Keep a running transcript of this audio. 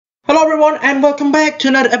Hello everyone and welcome back to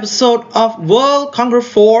another episode of World Conquer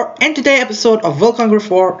 4. And today episode of World Conquer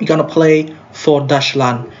 4 we're gonna play for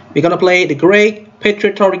Deutschland. We're gonna play the great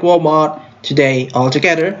Patriotic War mod today all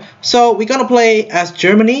together. So we're gonna play as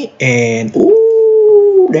Germany and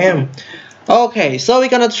ooh damn. Okay, so we're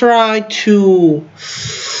gonna try to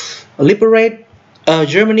liberate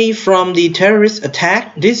Germany from the terrorist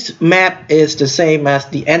attack. This map is the same as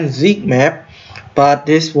the NZ map, but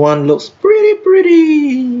this one looks pretty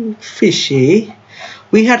fishy.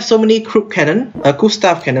 We had so many Krupp cannon,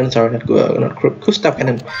 Gustav cannon, sorry, not Krupp, Gustav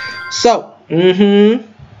cannon. So,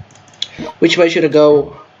 which way should I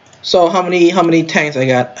go? So how many tanks I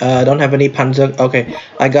got? I don't have any Panzer. Okay,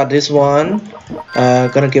 I got this one.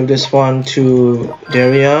 Gonna give this one to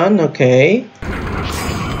Darian. Okay.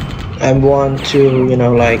 I want to, you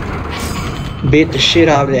know, like beat the shit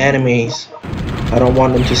out of the enemies. I don't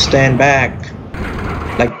want them to stand back.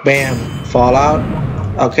 Like bam, fall out.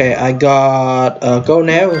 Okay, I got go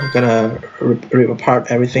now. We're gonna rip apart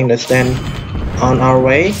everything that stand on our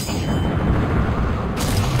way.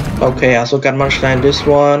 Okay, I also got Manstein this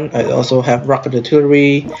one. I also have rocket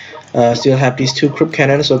artillery. Still have these two Krupp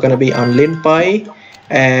cannons. So gonna be on Linpai.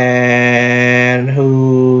 And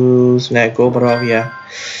who's next? Gobarov, yeah.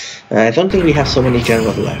 I don't think we have so many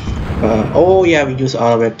generals left. Oh yeah, we used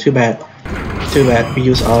all of it. Too bad. Too bad. We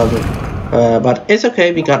used all of it. But it's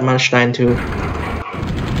okay. We got Manstein too.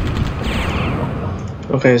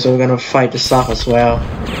 Okay, so we're gonna fight the south as well.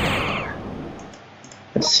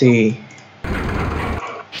 Let's see.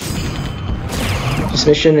 This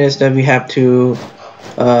mission is that we have to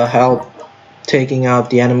help taking out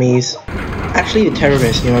the enemies. Actually, the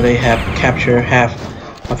terrorists, you know, they have captured half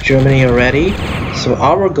of Germany already. So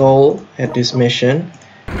our goal at this mission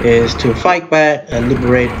is to fight back and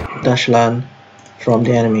liberate Deutschland from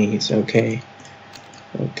the enemies. Okay.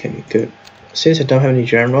 Okay, good. Since I don't have any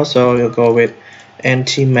generals, so we'll go with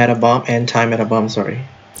anti-meta bomb, sorry.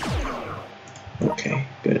 Okay,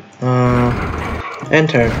 good.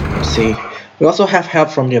 Enter. Let's see. We also have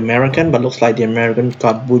help from the American, but looks like the American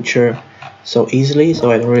got butchered so easily,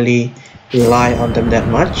 so I don't really rely on them that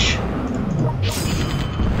much.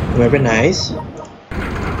 Very nice.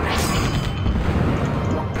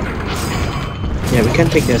 Yeah, we can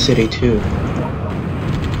take their city too.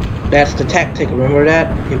 That's the tactic, remember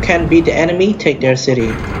that? You can't beat the enemy, take their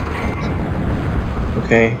city.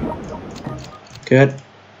 Okay. Good.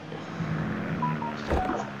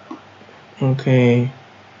 Okay.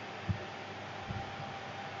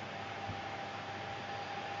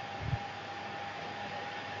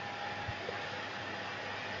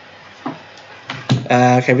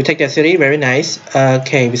 Okay, we take that city, very nice.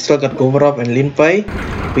 Okay, we still got Govarov and Linpai.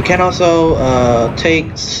 We can also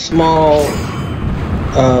take small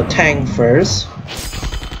tank first.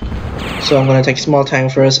 So I'm gonna take small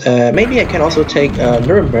tank first. Maybe I can also take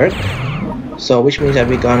Nuremberg. So which means that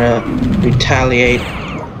we're gonna retaliate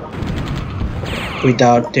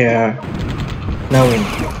without their knowing.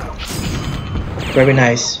 Very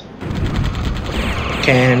nice.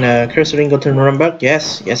 Can Cursoring go to Nuremberg?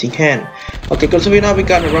 Yes, yes he can. Okay, good. So now we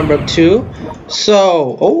got Nuremberg 2.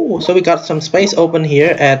 So, so we got some space open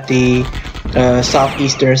here at the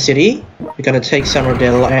southeastern city. We're gonna take some of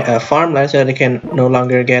their farmland so that they can no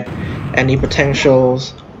longer get any potential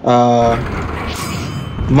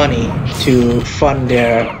money to fund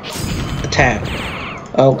their attack.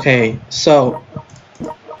 Okay, so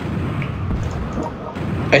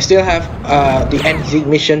I still have the NZ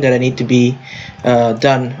mission that I need to be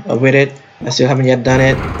done with it. I still haven't yet done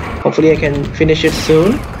it. Hopefully I can finish it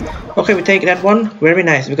soon. Okay, we take that one. Very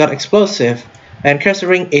nice. We got explosive. And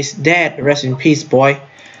Cursoring is dead. Rest in peace, boy.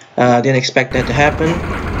 Didn't expect that to happen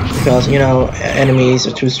because, you know, enemies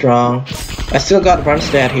are too strong. I still got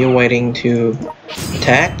Ronstadt here waiting to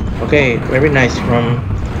attack. Okay, very nice from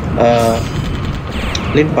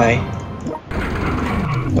Linpai.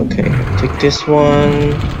 Okay, take this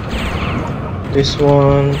one. This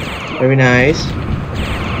one. Very nice.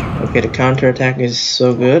 Okay, the counter attack is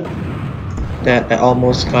so good that I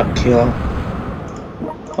almost got killed.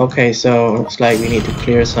 Okay, so looks like we need to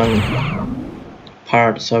clear some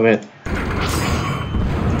parts of it.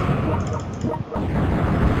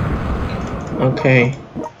 Okay.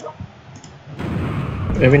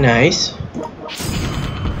 Very nice.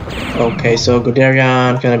 Okay, so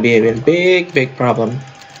Guderian gonna be a big problem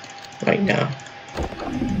right now.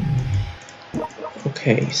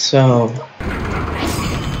 Okay,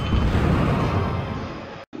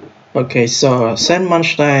 so send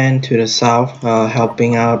Manstein to the south,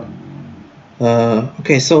 helping out.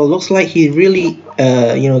 Okay, so it looks like he really,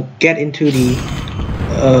 you know, get into the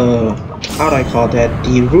how do I call that?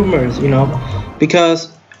 The rumors, you know,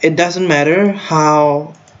 because it doesn't matter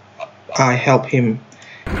how I help him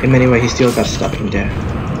in many ways, he still got stuck in there.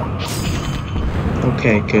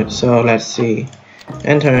 Okay, good. So let's see.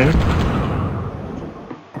 Enter.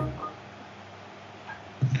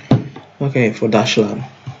 Okay, for Deutschland.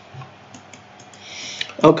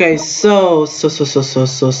 Okay, so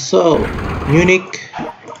Munich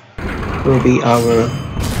will be our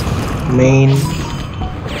main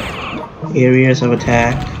areas of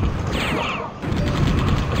attack.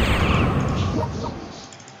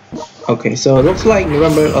 Okay, so it looks like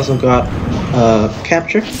Nuremberg also got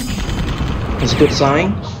captured. That's a good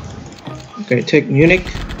sign. Okay, take Munich.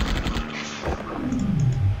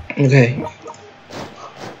 Okay,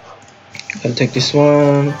 I'll take this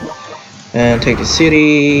one and take the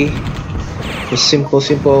city. Just simple.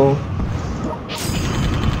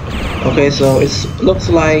 Okay, so it looks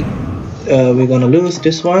like we're gonna lose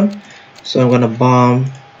this one, so I'm gonna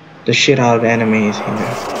bomb the shit out of the enemies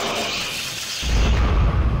here.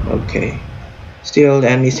 Okay, still the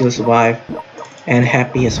enemy still survive and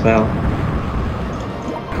happy as well.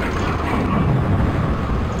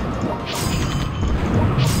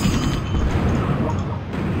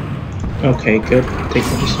 Okay, good. Take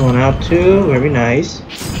this one out too. Very nice.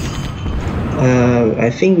 I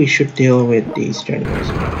think we should deal with these generals.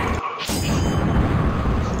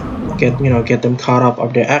 Get them caught up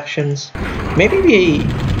of their actions. Maybe we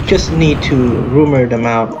just need to rumor them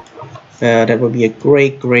out. That would be a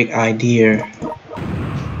great idea,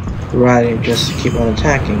 rather than just keep on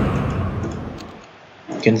attacking.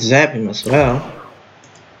 You can zap him as well.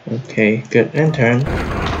 Okay, good. And turn.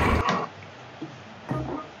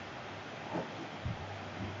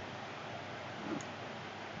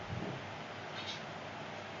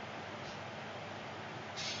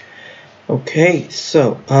 Okay,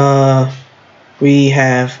 so we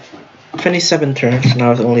have 27 turns.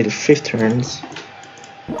 Now it's only the 5th turns.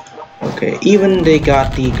 Okay, even they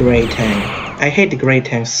got the gray tank. I hate the gray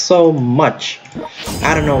tank so much.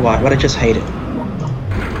 I don't know why, but I just hate it.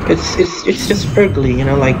 It's just ugly, you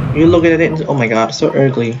know, like you look at it and oh my god, so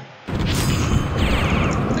ugly.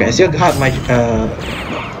 Okay, I still got my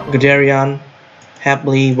Guderian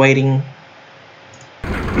happily waiting,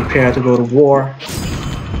 prepare to go to war.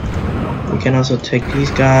 We can also take these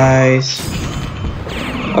guys.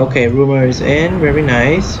 Okay, rumor is in, very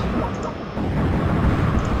nice.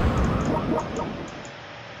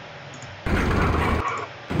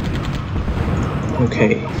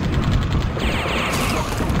 Okay,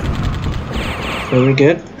 very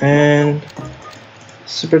good. And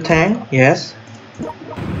super tank, yes.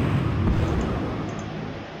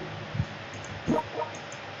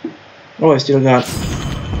 Oh, I still got.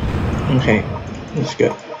 Okay, that's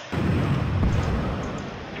good.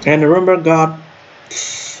 And remember, got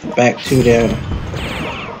back to their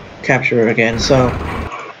capture again. So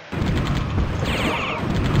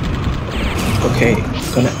okay,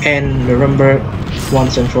 gonna end Nuremberg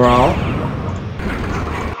once and for all.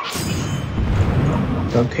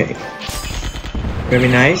 Okay, very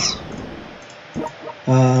nice.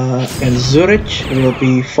 And Zurich will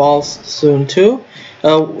be falls soon too.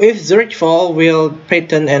 If Zurich fall, will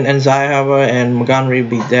Payton and Eisenhower and Montgomery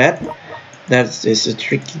be dead? That is a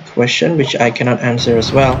tricky question which I cannot answer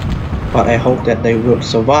as well, but I hope that they will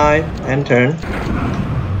survive and turn.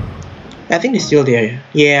 I think they're still there.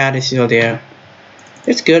 Yeah, they're still there.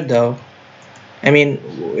 It's good though. I mean,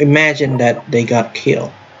 imagine that they got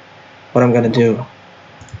killed. What I'm gonna do?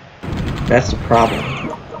 That's the problem.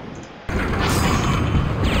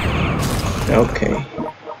 Okay.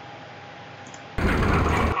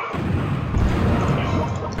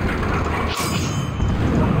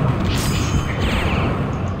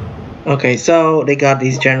 Okay, so they got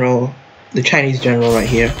these the Chinese general right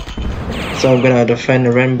here. So I'm gonna defend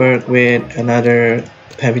Nuremberg with another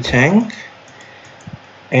heavy tank.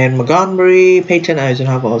 And Montgomery, Payton,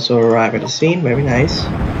 Eisenhower also arrive at the scene. Very nice.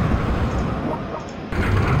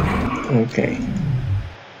 Okay.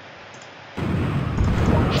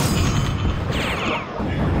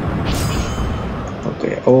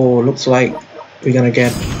 Okay. Oh, looks like we're gonna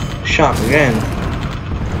get shot again.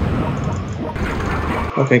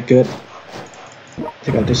 Okay, good.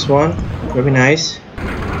 Take out this one. Very nice.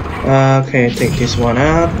 Okay, take this one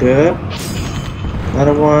out. Good.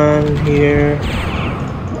 Another one here.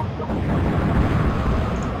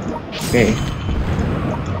 Okay.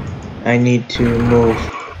 I need to move,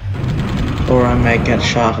 or I might get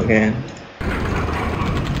shot again.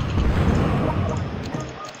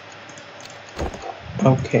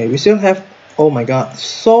 Okay, we still have. Oh my god,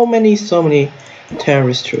 so many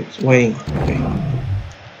terrorist troops waiting. Okay.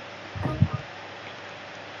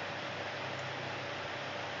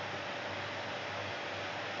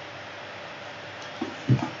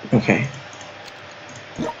 Okay.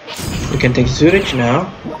 We can take Zurich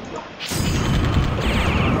now.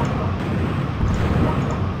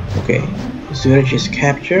 Okay, Zurich is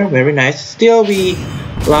captured. Very nice. Still, we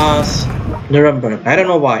lost Nuremberg. I don't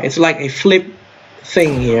know why. It's like a flip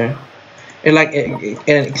thing here. It's like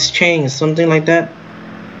an exchange, something like that.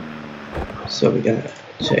 So we're gonna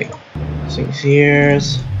take 6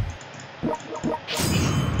 years.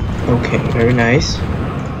 Okay, very nice.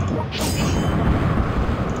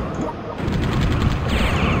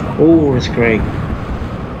 Oh, it's great.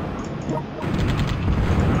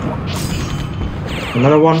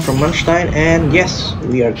 Another one from Manstein, and yes,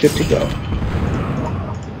 we are good to go.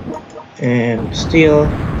 And still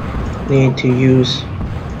need to use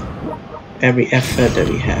every effort that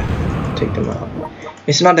we have to take them out.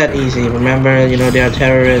 It's not that easy. Remember, you know, they are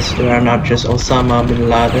terrorists. They are not just Osama bin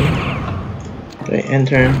Laden. Okay,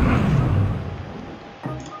 enter.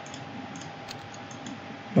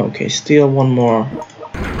 Okay, still one more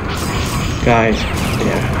guys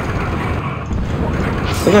there.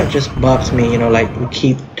 So that just bugs me, you know, like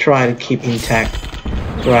we try to keep intact,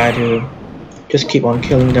 try to just keep on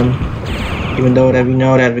killing them, even though that we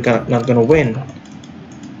know that we're not gonna win.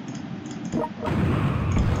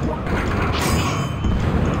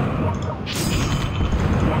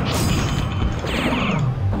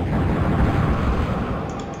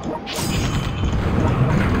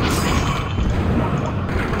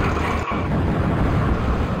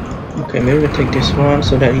 Okay, maybe we'll take this one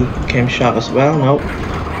so that he can shot as well. Nope,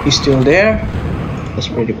 he's still there. That's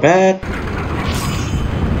pretty bad.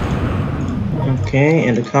 Okay,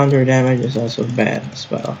 and the counter damage is also bad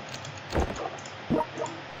as well.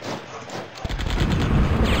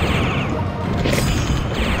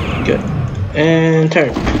 Okay, good. And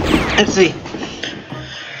turn. Let's see.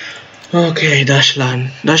 Okay,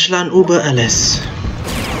 Deutschland. Deutschland über alles.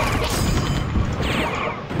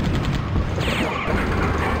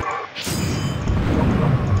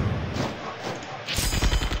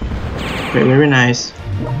 Very, very nice.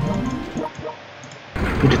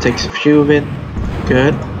 Need to take a few of it.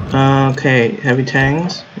 Good. Okay, heavy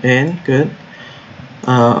tanks in. Good.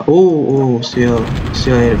 Still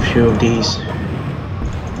need a few of these.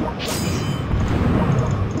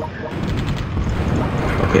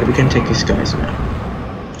 Okay, we can take these guys now.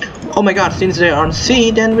 Oh my god, since they're on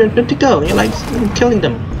sea, then we're good to go. You're like killing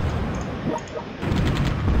them.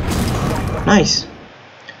 Nice.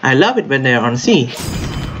 I love it when they're on sea.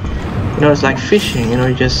 You know, it's like fishing, you know,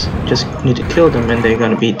 you just need to kill them and they're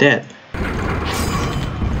gonna be dead.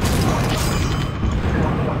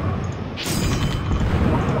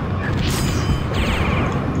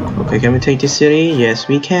 Okay, can we take this city? Yes,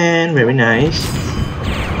 we can. Very nice.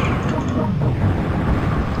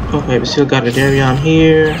 Okay, we still got a Darien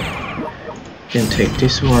here. Can take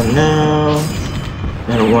this one now.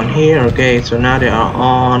 Another one here. Okay, so now they are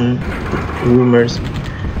on rumors.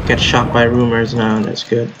 Get shocked by rumors now. That's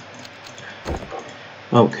good.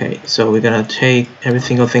 Okay, so we're gonna take every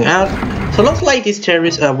single thing out. So looks like these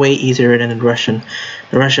terrorists are way easier than the Russian.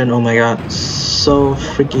 The Russian, oh my god, so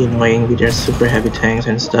freaking annoying with their super heavy tanks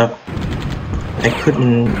and stuff. I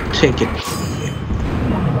couldn't take it.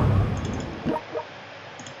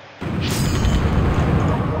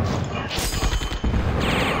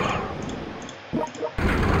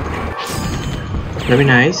 Very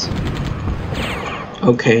nice.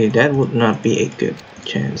 Okay, that would not be a good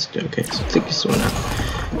chance. Okay, so take this one out.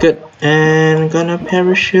 Good. And gonna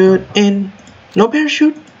parachute in. No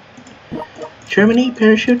parachute? Germany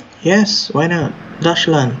parachute? Yes, why not?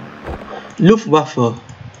 Deutschland. Luftwaffe.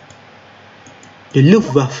 The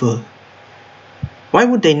Luftwaffe. Why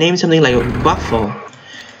would they name something like a Waffle?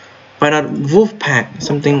 Why not Wolfpack?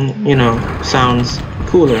 Something, you know, sounds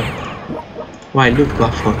cooler. Why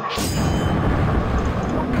Luftwaffe?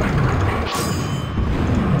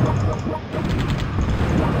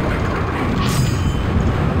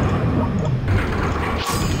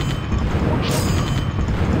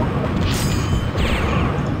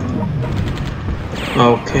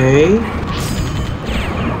 Okay.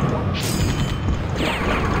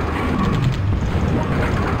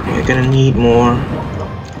 We're gonna need more.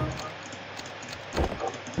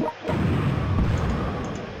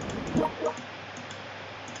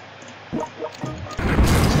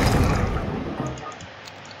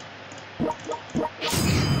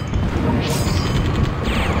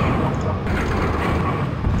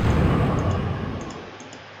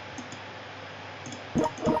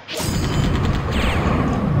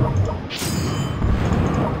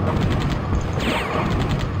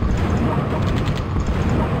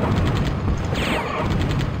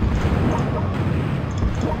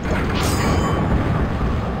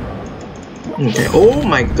 Okay, oh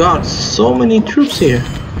my god, so many troops here.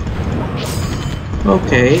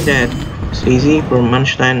 Okay, that's easy for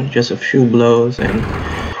Manstein, just a few blows and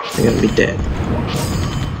they're gonna be dead.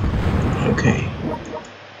 Okay.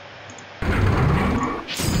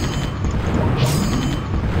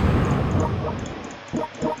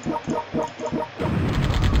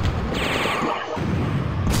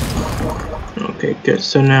 Okay, good.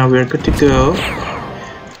 So now we're good to go.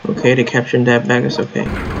 Okay, they captured that back, it's okay.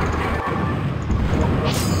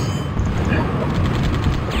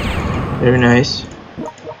 Very nice.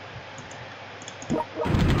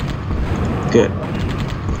 Good.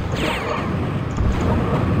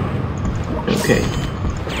 Okay.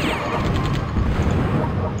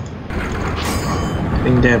 I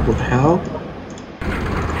think that would help.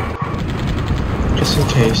 Just in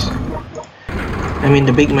case. I mean,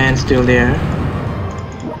 the big man's still there.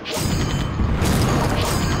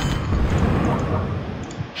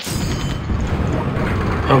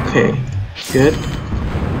 Okay, good.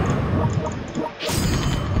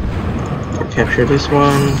 Capture this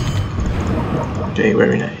one. Okay,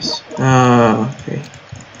 very nice. Okay.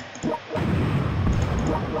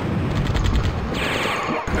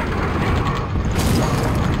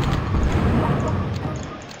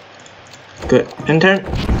 Good. Enter.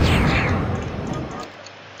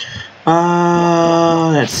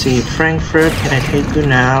 Let's see. Frankfurt, can I take you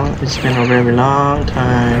now? It's been a very long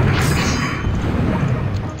time.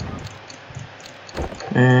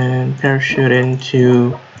 And parachute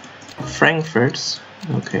into Frankfurt's.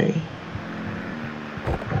 Okay.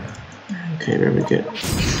 Okay, very good.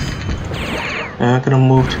 Gonna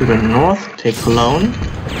move to the north, take Cologne.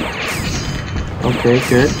 Okay,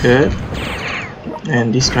 good, good.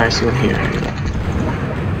 And this guy's still here.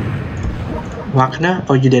 Wagner?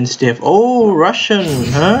 Oh, you didn't stiff. Oh, Russian,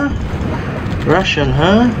 huh? Russian,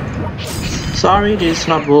 huh? Sorry, this is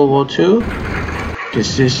not World War II.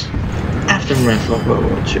 This is aftermath of World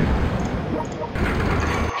War II.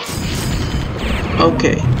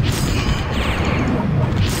 Okay.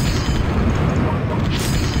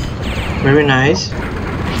 Very nice.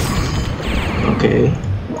 Okay.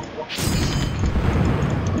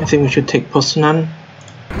 I think we should take Poznan.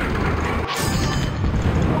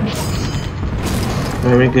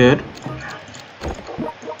 Very good.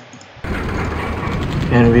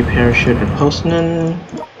 And we parachute at Poznan.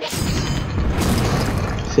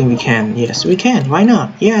 I think we can. Yes, we can. Why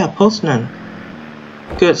not? Yeah, Poznan.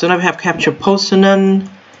 Good. So now we have captured Poznan,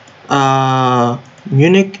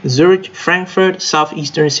 Munich, Zurich, Frankfurt,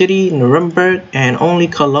 southeastern city, Nuremberg, and only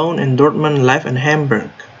Cologne and Dortmund left, and Hamburg.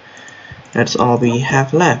 That's all we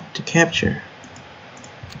have left to capture.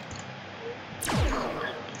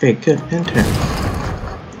 Okay, good. Enter.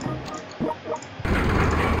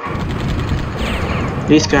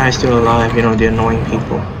 These guys still alive, you know, the annoying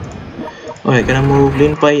people. Okay, gonna move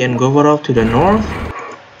Linpei and Govorov to the north.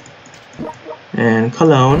 And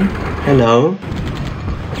Cologne, hello.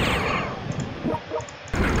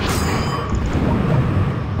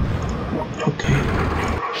 Okay.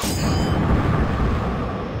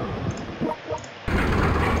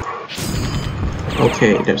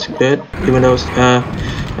 Okay, that's good. Even though,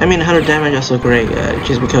 I mean, 100 damage is so great.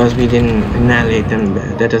 Just because we didn't annihilate them,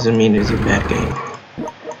 that doesn't mean it's a bad game.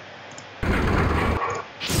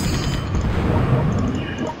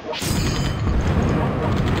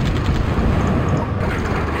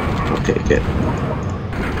 Okay, good.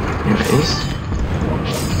 Nice.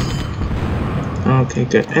 Okay,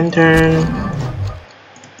 good. Enter.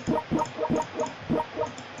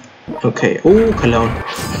 Okay. Ooh, Cologne.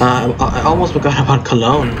 I almost forgot about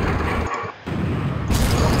Cologne.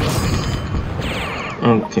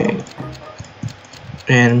 Okay.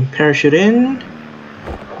 And parachute in.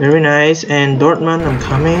 Very nice. And Dortmund, I'm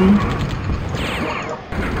coming.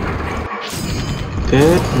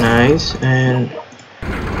 Good. Nice. And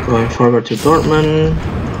going forward to Dortmund.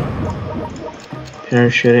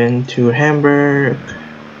 Parachute into Hamburg.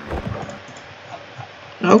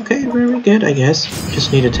 Okay, very good, I guess.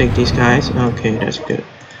 Just need to take these guys. Okay, that's good.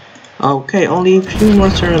 Okay, only a few more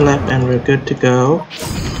turns left and we're good to go.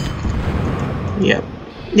 Yep.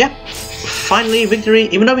 Yep. Finally, victory.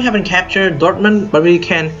 Even though we haven't captured Dortmund, but we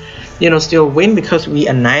can, you know, still win because we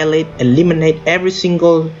eliminate every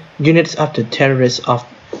single units of the terrorists of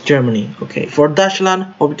Germany. Okay, for Deutschland,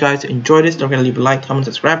 hope you guys enjoyed this. Don't forget to leave a like, comment,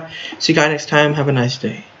 subscribe. See you guys next time. Have a nice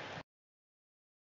day.